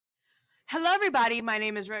Hello, everybody. My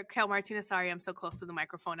name is Raquel Martinez. Sorry, I'm so close to the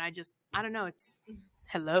microphone. I don't know. It's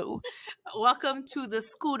hello. Welcome to the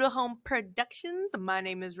School to Home Productions. My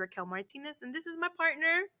name is Raquel Martinez, and this is my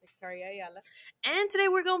partner, Victoria Ayala. And today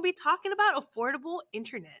we're going to be talking about affordable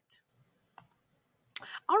internet.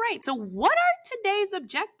 All right. So, what are today's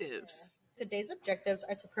objectives? Today's objectives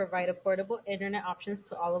are to provide affordable internet options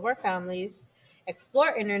to all of our families,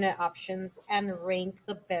 explore internet options, and rank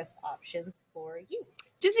the best options for you.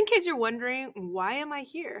 Just in case you're wondering, why am I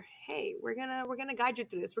here? Hey, we're gonna guide you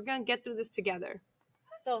through this. We're gonna get through this together.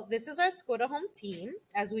 So this is our school to home team,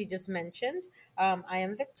 as we just mentioned. I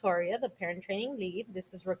am Victoria, the parent training lead.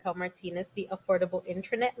 This is Raquel Martinez, the affordable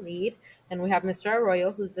internet lead, and we have Mr.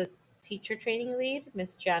 Arroyo, who's the teacher training lead,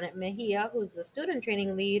 Miss Janet Mejia, who's the student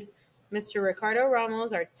training lead, Mr. Ricardo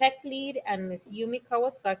Ramos, our tech lead, and Miss Yumi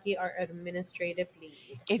Kawasaki, our administrative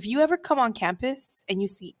lead. If you ever come on campus and you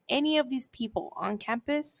see any of these people on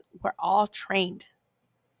campus, we're all trained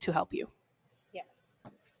to help you. Yes.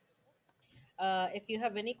 If you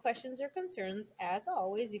have any questions or concerns, as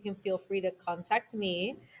always, you can feel free to contact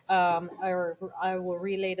me, or I will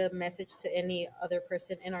relay the message to any other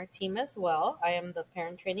person in our team as well. I am the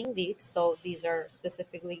parent training lead, so these are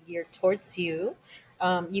specifically geared towards you.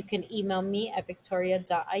 You can email me at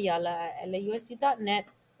victoria.ayala@lausc.net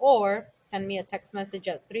or send me a text message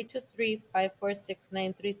at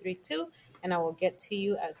 323-546-9332, and I will get to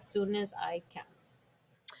you as soon as I can.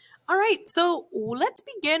 All right, so let's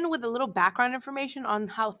begin with a little background information on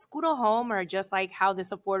how School to Home, or just like how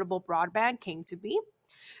this affordable broadband came to be.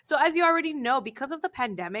 So as you already know, because of the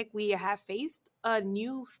pandemic, we have faced a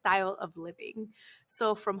new style of living.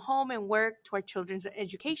 So from home and work to our children's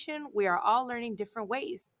education, we are all learning different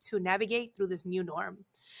ways to navigate through this new norm.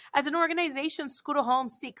 As an organization, School to Home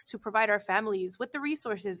seeks to provide our families with the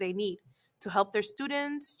resources they need to help their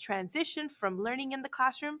students transition from learning in the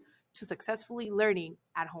classroom to successfully learning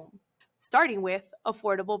at home, starting with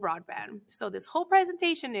affordable broadband. So this whole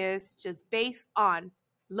presentation is just based on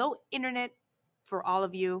low internet for all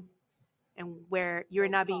of you, and where you're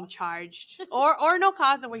not being charged or no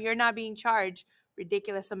cost, and where you're not being charged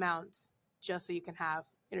ridiculous amounts just so you can have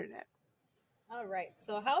internet. All right,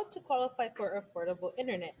 so how to qualify for affordable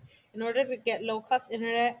internet? In order to get low-cost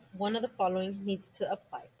internet, one of the following needs to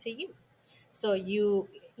apply to you. So you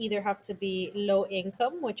either have to be low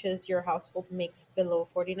income, which is your household makes below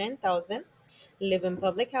 49,000, live in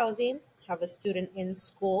public housing, have a student in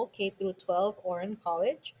school, K through 12 or in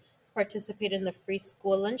college, participate in the free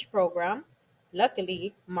school lunch program.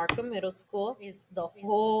 Luckily, Markham Middle School is the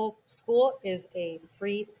whole school is a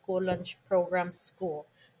free school lunch program school.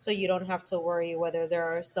 So you don't have to worry whether there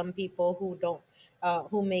are some people who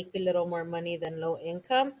make a little more money than low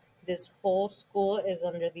income. This whole school is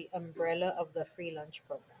under the umbrella of the free lunch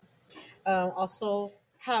program. Also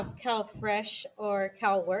have CalFresh or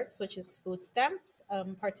CalWorks, which is food stamps.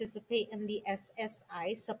 Participate in the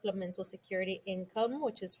SSI, Supplemental Security Income,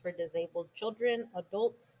 which is for disabled children,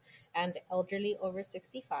 adults, and elderly over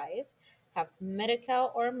 65. Have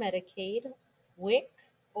Medi-Cal or Medicaid, WIC,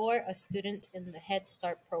 or a student in the Head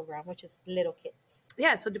Start program, which is little kids.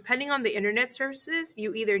 Yeah, so depending on the internet services,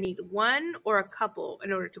 you either need one or a couple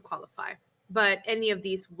in order to qualify, but any of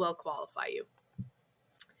these will qualify you.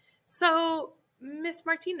 So, Miss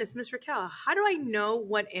Martinez, Miss Raquel, how do I know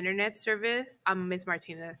what internet service? I'm Miss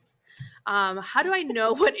Martinez. How do I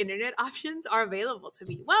know what internet options are available to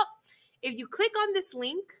me? Well, if you click on this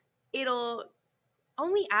link, it'll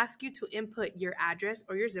only ask you to input your address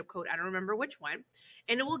or your zip code. I don't remember which one.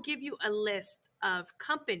 And it will give you a list of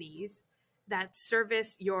companies that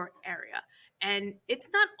service your area. And it's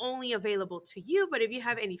not only available to you, but if you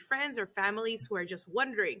have any friends or families who are just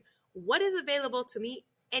wondering what is available to me,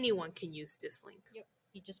 anyone can use this link. Yep.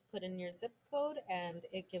 You just put in your zip code and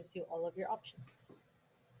it gives you all of your options.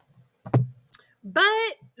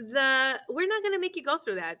 But we're not going to make you go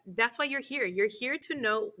through that. That's why you're here. You're here to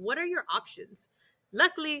know what are your options.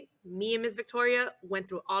 Luckily, me and Ms. Victoria went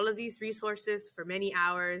through all of these resources for many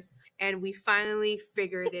hours, and we finally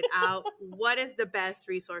figured it out. What is the best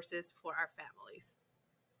resources for our families?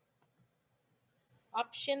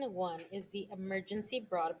 Option 1 is the Emergency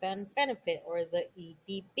Broadband Benefit, or the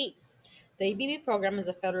EBB. The EBB program is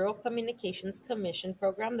a Federal Communications Commission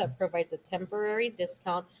program that provides a temporary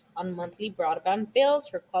discount on monthly broadband bills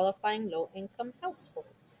for qualifying low-income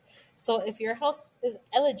households. So if your house is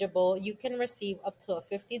eligible, you can receive up to a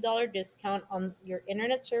 $50 discount on your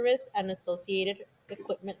internet service and associated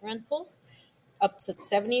equipment rentals, up to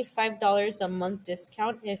 $75 a month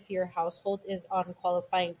discount if your household is on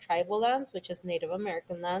qualifying tribal lands, which is Native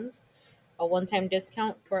American lands, a one-time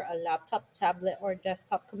discount for a laptop, tablet, or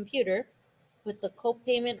desktop computer, with the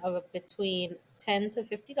co-payment of between $10 to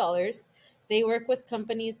 $50. They work with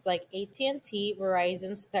companies like AT&T,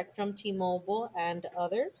 Verizon, Spectrum, T-Mobile, and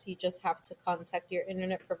others. You just have to contact your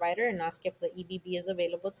internet provider and ask if the EBB is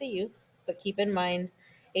available to you. But keep in mind,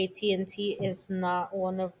 AT&T is not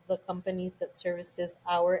one of the companies that services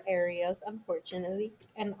our areas, unfortunately.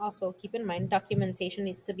 And also keep in mind, documentation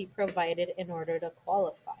needs to be provided in order to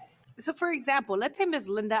qualify. So, for example, let's say Miss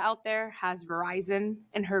Linda out there has Verizon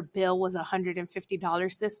and her bill was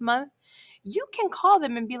 $150 this month. You can call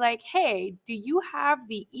them and be like, hey, do you have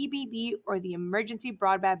the EBB or the Emergency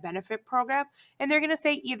Broadband Benefit Program? And they're going to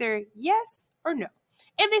say either yes or no.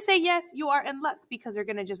 If they say yes, you are in luck because they're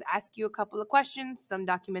going to just ask you a couple of questions, some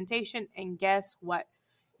documentation, and guess what?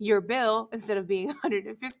 Your bill, instead of being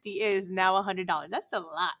 150, is now $100. That's a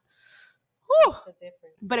lot. Whew, Makes a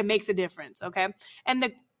difference. but it makes a difference. Okay. And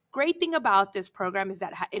the great thing about this program is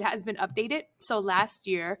that it has been updated. So last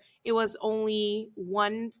year it was only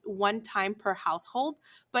one time per household,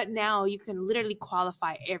 but now you can literally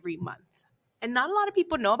qualify every month. And not a lot of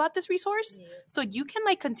people know about this resource. Yeah. So you can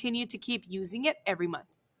like continue to keep using it every month.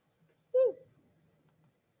 Woo.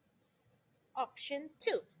 Option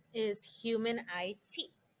two is Human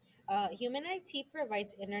IT. Human IT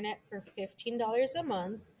provides internet for $15 a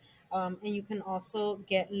month, and you can also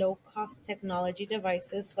get low cost technology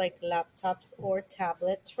devices like laptops or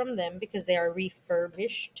tablets from them because they are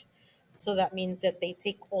refurbished. So that means that they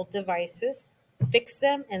take old devices, fix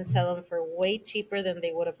them, and sell them for way cheaper than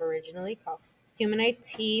they would have originally cost. Human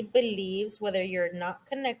IT believes whether you're not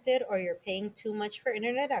connected or you're paying too much for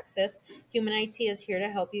internet access, Human IT is here to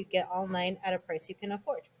help you get online at a price you can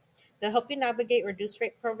afford. They'll help you navigate reduced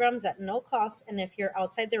rate programs at no cost, and if you're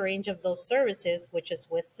outside the range of those services, which is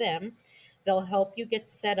with them, they'll help you get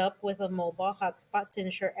set up with a mobile hotspot to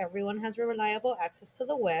ensure everyone has reliable access to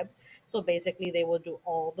the web. So basically, they will do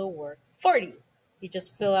all the work for you. You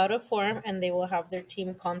just fill out a form, and they will have their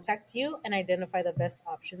team contact you and identify the best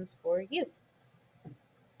options for you.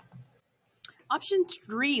 Option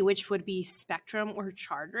three, which would be Spectrum or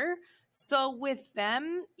Charter. So with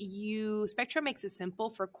them, you Spectrum makes it simple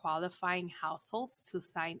for qualifying households to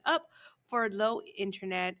sign up for low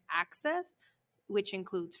internet access, which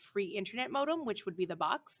includes free internet modem, which would be the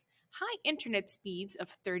box, high internet speeds of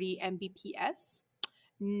 30 Mbps,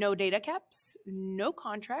 no data caps, no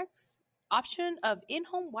contracts, option of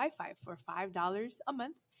in-home Wi-Fi for $5 a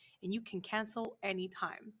month, and you can cancel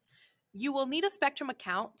anytime. You will need a Spectrum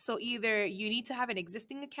account. So either you need to have an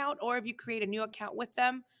existing account, or if you create a new account with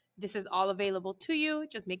them, this is all available to you.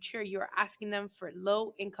 Just make sure you're asking them for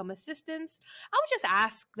low income assistance. I would just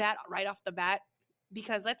ask that right off the bat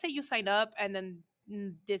because let's say you sign up and then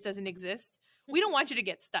this doesn't exist. We don't want you to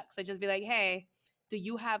get stuck. So just be like, hey, do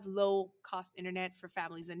you have low cost internet for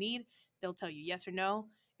families in need? They'll tell you yes or no.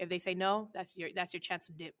 If they say no, that's your chance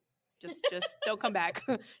to dip. Just don't come back.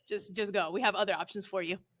 Just go. We have other options for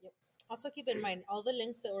you. Yep. Also, keep in mind all the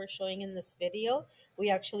links that we're showing in this video. We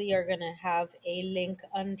actually are going to have a link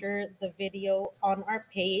under the video on our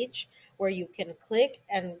page where you can click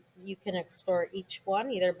and you can explore each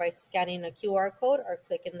one either by scanning a QR code or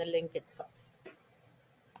clicking the link itself.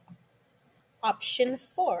 Option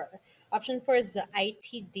four. Option four is the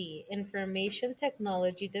ITD, Information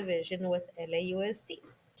Technology Division with LAUSD.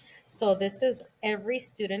 So this is every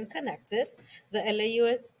student connected. The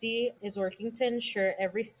LAUSD is working to ensure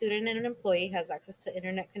every student and employee has access to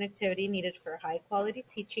internet connectivity needed for high quality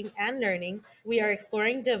teaching and learning. We are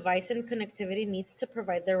exploring device and connectivity needs to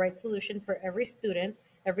provide the right solution for every student,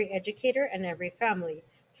 every educator, and every family.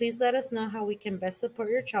 Please let us know how we can best support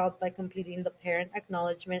your child by completing the parent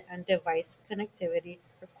acknowledgement and device connectivity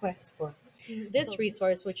request form. This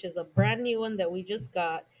resource, which is a brand new one that we just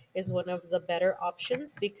got, is one of the better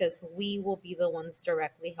options because we will be the ones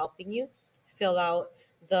directly helping you fill out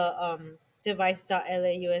the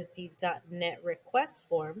device.lausd.net request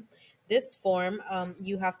form. This form,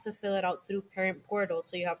 you have to fill it out through Parent Portal.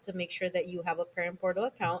 So you have to make sure that you have a Parent Portal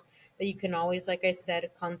account. But you can always, like I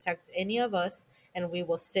said, contact any of us and we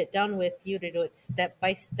will sit down with you to do it step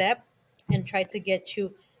by step and try to get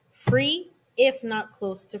you free, if not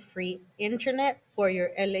close to free, internet for your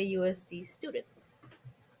LAUSD students.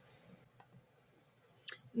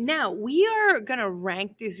 Now, we are going to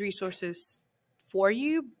rank these resources for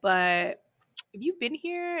you, but if you've been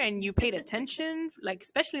here and you paid attention, like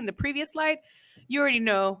especially in the previous slide, you already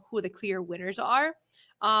know who the clear winners are.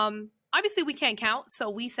 Obviously, we can't count, so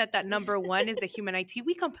we said that number one is the Human IT.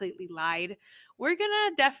 We completely lied. We're going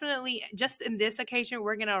to definitely, just in this occasion,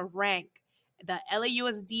 we're going to rank the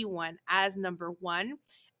LAUSD one as number one.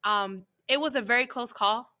 It was a very close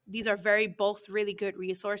call. These are both really good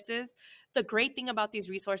resources. The great thing about these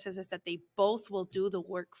resources is that they both will do the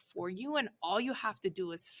work for you, and all you have to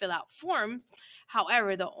do is fill out forms.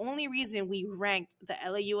 However, the only reason we ranked the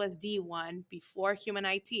LAUSD one before Human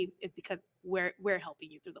IT is because we're helping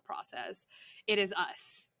you through the process. It is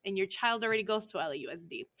us, and your child already goes to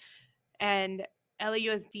LAUSD. And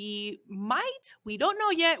LAUSD might, we don't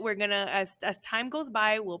know yet. We're gonna, as time goes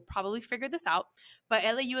by, we'll probably figure this out. But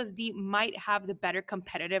LAUSD might have the better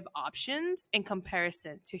competitive options in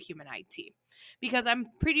comparison to Human IT, because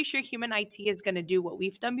I'm pretty sure Human IT is gonna do what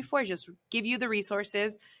we've done before, just give you the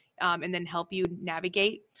resources and then help you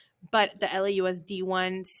navigate. But the LAUSD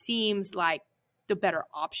one seems like the better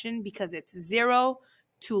option because it's zero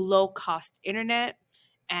to low cost internet,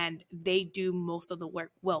 and they do most of the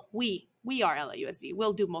work. Well, we are LAUSD.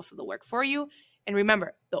 We'll do most of the work for you. And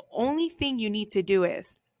remember, the only thing you need to do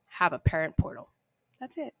is have a parent portal.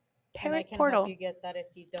 That's it. And I Parent can portal. help you get that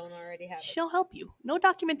if you don't already have it. She'll help you. No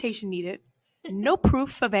documentation needed. No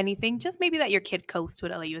proof of anything. Just maybe that your kid goes to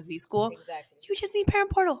an LAUSD school. Exactly. You just need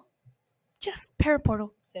parent portal. Just parent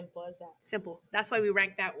portal. Simple as that. Simple. That's why we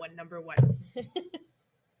rank that one number one.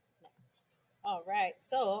 All right.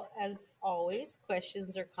 So, as always,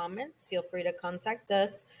 questions or comments, feel free to contact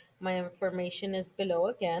us. My information is below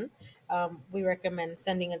again. We recommend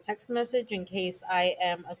sending a text message in case I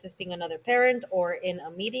am assisting another parent or in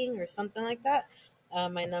a meeting or something like that.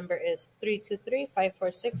 My number is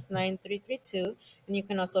 323-546-9332. And you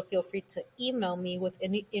can also feel free to email me with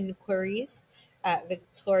any inquiries at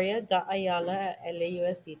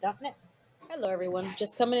victoria.ayala@lausd.net. Hello, everyone.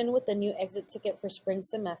 Just coming in with the new exit ticket for spring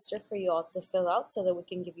semester for you all to fill out so that we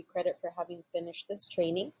can give you credit for having finished this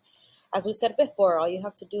training. As we said before, all you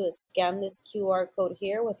have to do is scan this QR code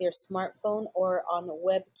here with your smartphone or on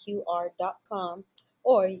webqr.com,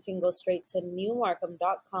 or you can go straight to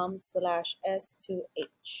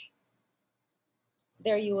newmarkham.com/S2H.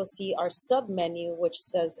 There you will see our sub-menu, which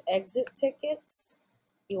says exit tickets.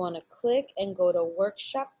 You want to click and go to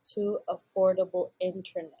workshop to affordable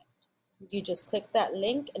internet. You just click that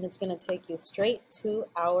link and it's going to take you straight to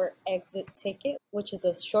our exit ticket, which is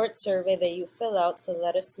a short survey that you fill out to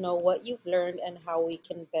let us know what you've learned and how we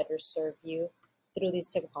can better serve you through these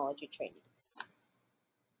technology trainings.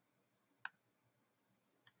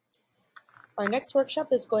 Our next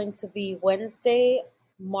workshop is going to be Wednesday,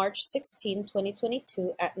 March 16,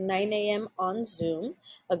 2022 at 9 a.m. on Zoom.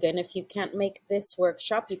 Again, if you can't make this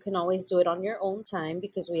workshop, you can always do it on your own time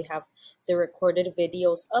because we have the recorded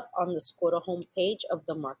videos up on the School to Home page of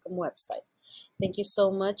the Markham website. Thank you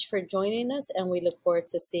so much for joining us, and we look forward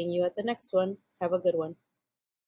to seeing you at the next one. Have a good one.